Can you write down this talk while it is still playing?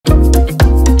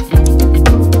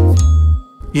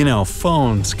You know,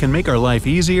 phones can make our life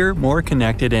easier, more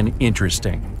connected, and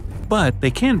interesting. But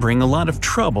they can bring a lot of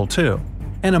trouble too.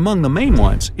 And among the main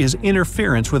ones is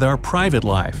interference with our private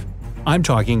life. I'm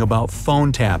talking about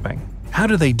phone tapping. How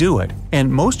do they do it? And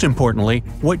most importantly,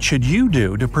 what should you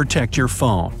do to protect your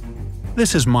phone?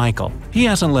 This is Michael. He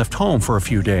hasn't left home for a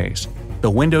few days.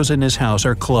 The windows in his house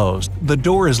are closed, the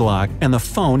door is locked, and the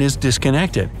phone is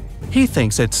disconnected. He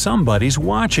thinks that somebody's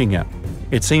watching him.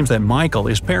 It seems that Michael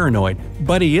is paranoid,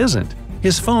 but he isn't.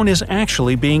 His phone is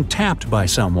actually being tapped by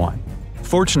someone.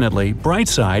 Fortunately,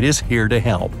 Brightside is here to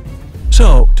help.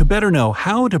 So, to better know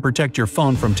how to protect your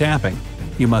phone from tapping,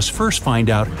 you must first find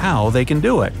out how they can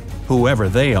do it, whoever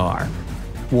they are.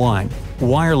 1.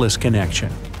 Wireless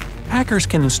connection. Hackers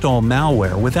can install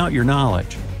malware without your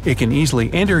knowledge. It can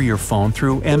easily enter your phone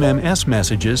through MMS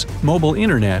messages, mobile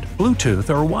internet, Bluetooth,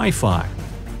 or Wi-Fi.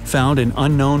 Found an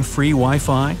unknown free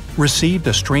Wi-Fi, received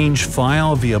a strange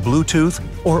file via Bluetooth,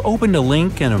 or opened a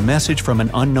link and a message from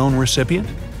an unknown recipient?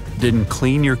 Didn't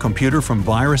clean your computer from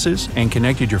viruses and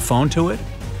connected your phone to it?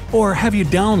 Or have you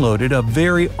downloaded a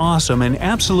very awesome and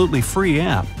absolutely free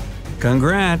app?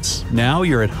 Congrats! Now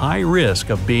you're at high risk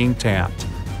of being tapped.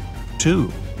 2.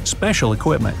 Special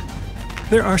equipment.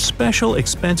 There are special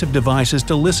expensive devices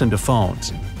to listen to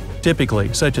phones.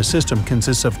 Typically, such a system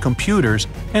consists of computers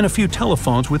and a few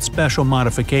telephones with special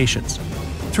modifications.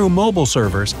 Through mobile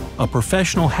servers, a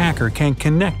professional hacker can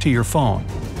connect to your phone.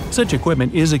 Such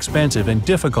equipment is expensive and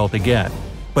difficult to get,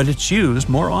 but it's used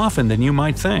more often than you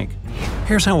might think.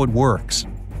 Here's how it works.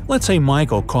 Let's say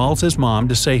Michael calls his mom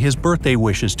to say his birthday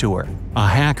wishes to her. A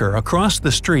hacker across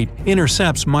the street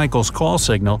intercepts Michael's call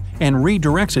signal and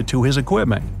redirects it to his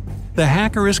equipment. The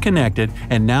hacker is connected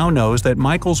and now knows that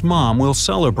Michael's mom will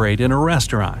celebrate in a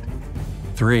restaurant.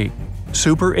 3.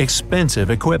 Super expensive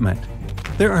equipment.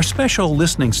 There are special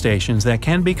listening stations that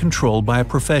can be controlled by a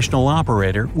professional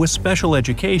operator with special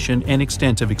education and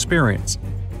extensive experience.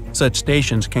 Such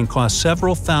stations can cost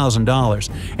several $1,000s,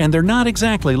 and they're not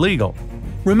exactly legal.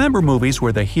 Remember movies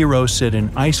where the heroes sit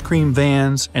in ice cream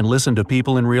vans and listen to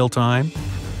people in real time?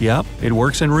 Yep, it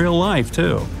works in real life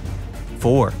too.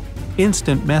 4.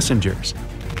 Instant messengers.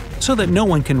 So that no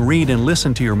one can read and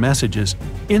listen to your messages,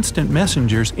 instant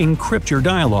messengers encrypt your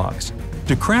dialogues.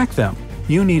 To crack them,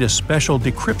 you need a special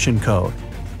decryption code.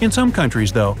 In some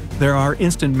countries, though, there are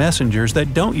instant messengers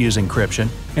that don't use encryption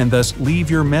and thus leave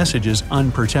your messages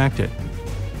unprotected.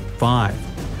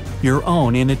 5. Your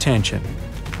own inattention.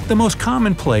 The most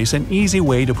commonplace and easy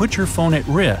way to put your phone at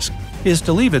risk is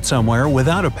to leave it somewhere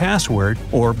without a password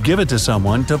or give it to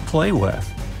someone to play with.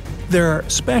 There are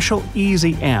special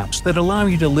easy apps that allow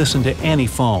you to listen to any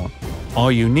phone.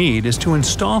 All you need is to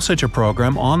install such a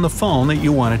program on the phone that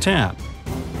you want to tap.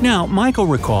 Now, Michael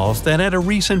recalls that at a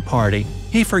recent party,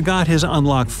 he forgot his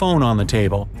unlocked phone on the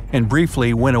table and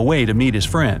briefly went away to meet his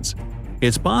friends.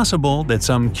 It's possible that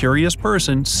some curious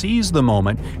person seized the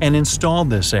moment and installed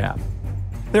this app.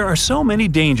 There are so many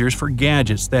dangers for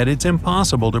gadgets that it's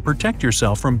impossible to protect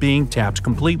yourself from being tapped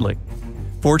completely.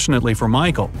 Fortunately for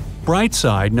Michael,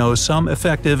 Brightside knows some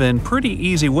effective and pretty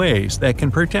easy ways that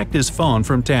can protect his phone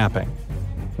from tapping.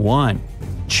 1.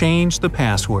 Change the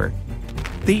password.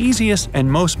 The easiest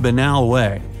and most banal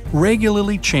way: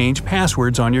 regularly change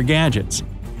passwords on your gadgets.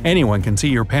 Anyone can see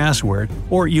your password,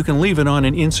 or you can leave it on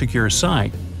an insecure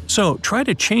site, so try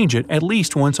to change it at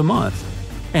least once a month.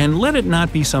 And let it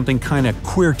not be something kinda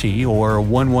QWERTY or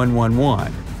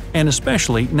 1111, and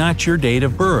especially not your date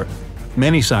of birth.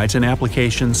 Many sites and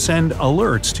applications send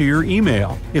alerts to your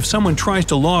email if someone tries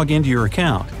to log into your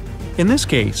account. In this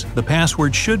case, the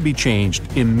password should be changed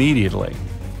immediately.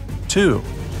 2.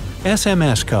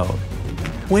 SMS code.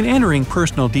 When entering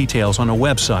personal details on a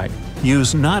website,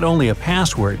 use not only a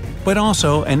password, but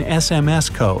also an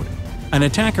SMS code. An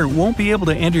attacker won't be able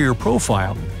to enter your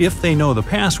profile if they know the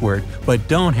password but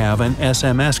don't have an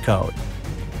SMS code.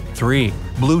 3.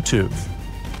 Bluetooth.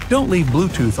 Don't leave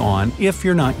Bluetooth on if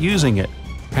you're not using it.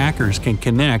 Hackers can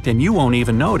connect and you won't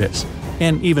even notice.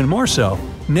 And even more so,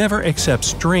 never accept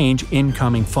strange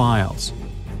incoming files.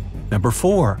 Number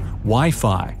 4.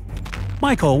 Wi-Fi.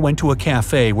 Michael went to a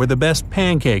cafe where the best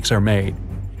pancakes are made.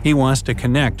 He wants to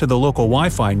connect to the local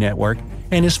Wi-Fi network,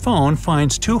 and his phone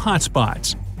finds 2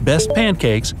 hotspots: Best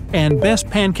Pancakes and Best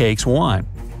Pancakes 1.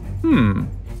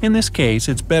 In this case,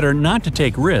 it's better not to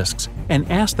take risks and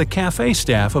ask the cafe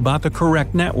staff about the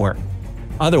correct network.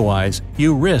 Otherwise,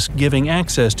 you risk giving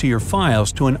access to your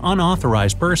files to an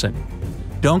unauthorized person.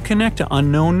 Don't connect to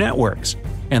unknown networks,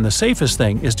 and the safest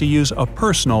thing is to use a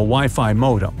personal Wi-Fi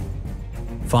modem.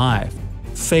 5.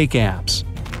 Fake apps.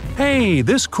 Hey,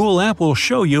 this cool app will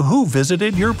show you who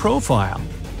visited your profile.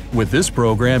 With this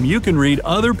program, you can read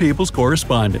other people's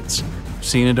correspondence.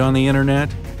 Seen it on the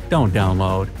internet? Don't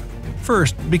download.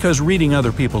 First, because reading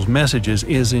other people's messages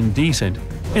is indecent,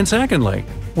 and secondly,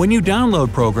 when you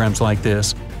download programs like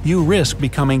this, you risk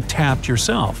becoming tapped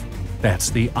yourself. That's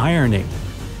the irony.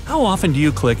 How often do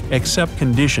you click Accept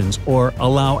Conditions or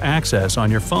Allow Access on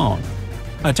your phone?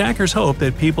 Attackers hope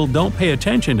that people don't pay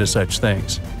attention to such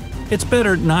things. It's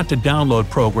better not to download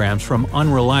programs from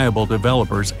unreliable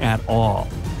developers at all.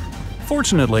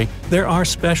 Fortunately, there are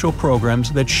special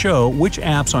programs that show which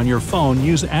apps on your phone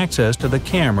use access to the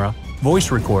camera,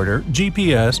 voice recorder,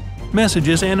 GPS,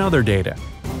 messages, and other data.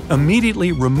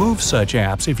 Immediately remove such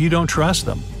apps if you don't trust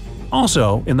them.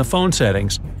 Also, in the phone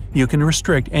settings, you can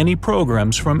restrict any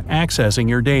programs from accessing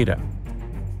your data.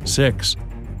 6.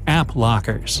 App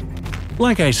lockers.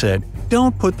 Like I said,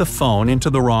 don't put the phone into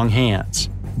the wrong hands.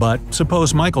 But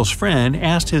suppose Michael's friend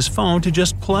asked his phone to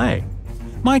just play.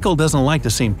 Michael doesn't like to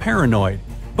seem paranoid,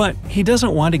 but he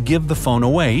doesn't want to give the phone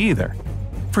away either.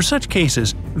 For such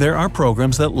cases, there are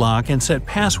programs that lock and set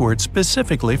passwords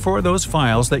specifically for those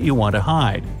files that you want to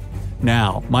hide.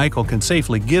 Now, Michael can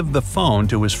safely give the phone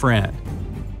to his friend.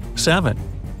 7.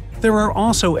 There are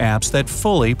also apps that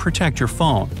fully protect your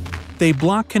phone. They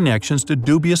block connections to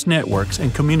dubious networks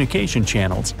and communication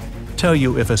channels, tell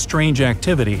you if a strange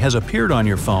activity has appeared on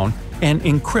your phone, and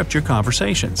encrypt your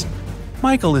conversations.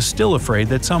 Michael is still afraid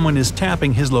that someone is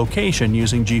tapping his location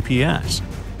using GPS.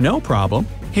 No problem.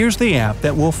 Here's the app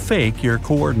that will fake your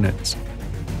coordinates.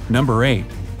 Number 8.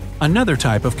 Another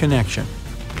type of connection.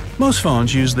 Most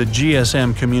phones use the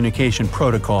GSM communication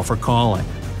protocol for calling.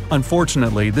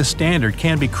 Unfortunately, this standard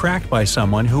can be cracked by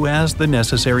someone who has the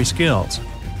necessary skills.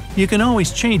 You can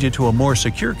always change it to a more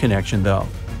secure connection though,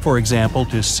 for example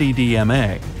to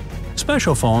CDMA.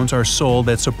 Special phones are sold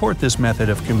that support this method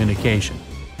of communication.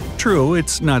 True,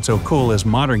 it's not so cool as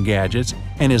modern gadgets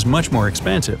and is much more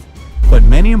expensive, but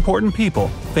many important people,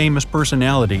 famous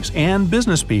personalities, and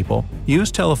business people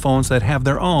use telephones that have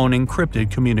their own encrypted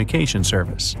communication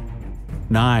service.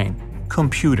 9.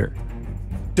 Computer.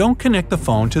 Don't connect the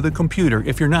phone to the computer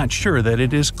if you're not sure that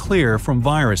it is clear from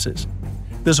viruses.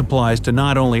 This applies to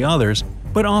not only others,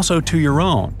 but also to your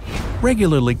own.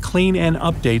 Regularly clean and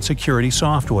update security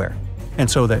software. And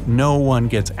so that no one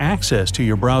gets access to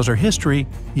your browser history,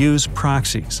 use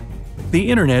proxies. The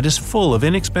internet is full of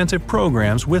inexpensive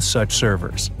programs with such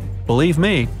servers. Believe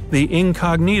me, the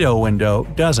incognito window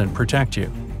doesn't protect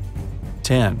you.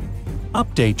 10.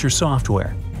 Update your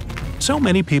software. So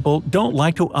many people don't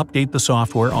like to update the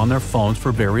software on their phones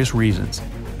for various reasons.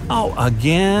 Oh,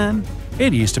 again?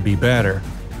 It used to be better.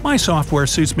 My software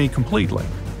suits me completely.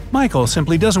 Michael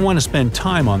simply doesn't want to spend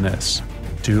time on this.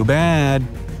 Too bad.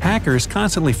 Hackers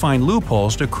constantly find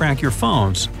loopholes to crack your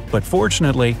phones, but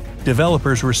fortunately,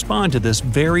 developers respond to this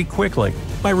very quickly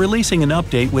by releasing an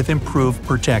update with improved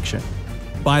protection.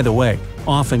 By the way,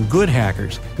 often good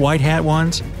hackers, white hat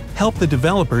ones, help the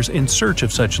developers in search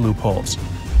of such loopholes.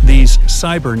 These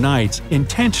cyber knights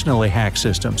intentionally hack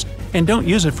systems and don't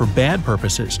use it for bad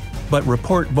purposes, but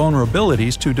report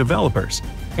vulnerabilities to developers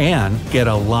and get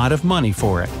a lot of money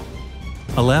for it.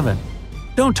 11.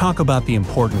 Don't talk about the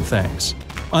important things.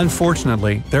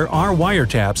 Unfortunately, there are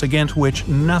wiretaps against which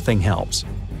nothing helps,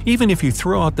 even if you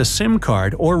throw out the SIM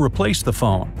card or replace the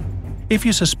phone. If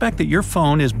you suspect that your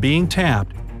phone is being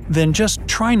tapped, then just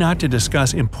try not to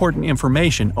discuss important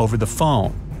information over the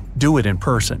phone. Do it in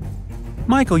person.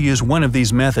 Michael used one of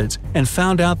these methods and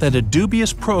found out that a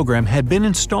dubious program had been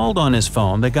installed on his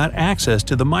phone that got access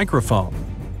to the microphone.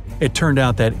 It turned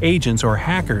out that agents or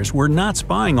hackers were not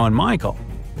spying on Michael.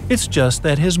 It's just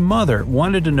that his mother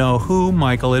wanted to know who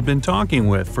Michael had been talking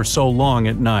with for so long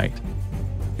at night.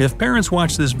 If parents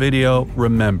watch this video,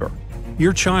 remember,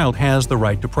 your child has the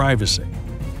right to privacy.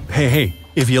 Hey,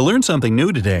 if you learned something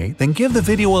new today, then give the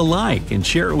video a like and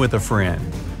share it with a friend.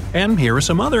 And here are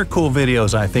some other cool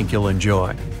videos I think you'll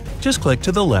enjoy. Just click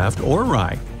to the left or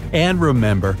right, and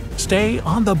remember, stay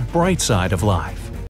on the bright side of life.